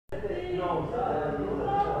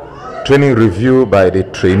Training review by the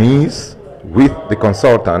trainees with the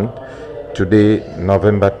consultant today,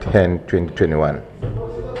 November 10, 2021.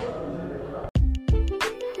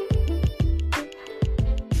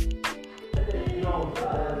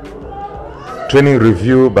 Training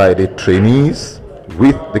review by the trainees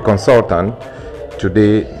with the consultant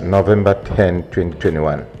today, November 10,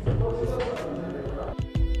 2021.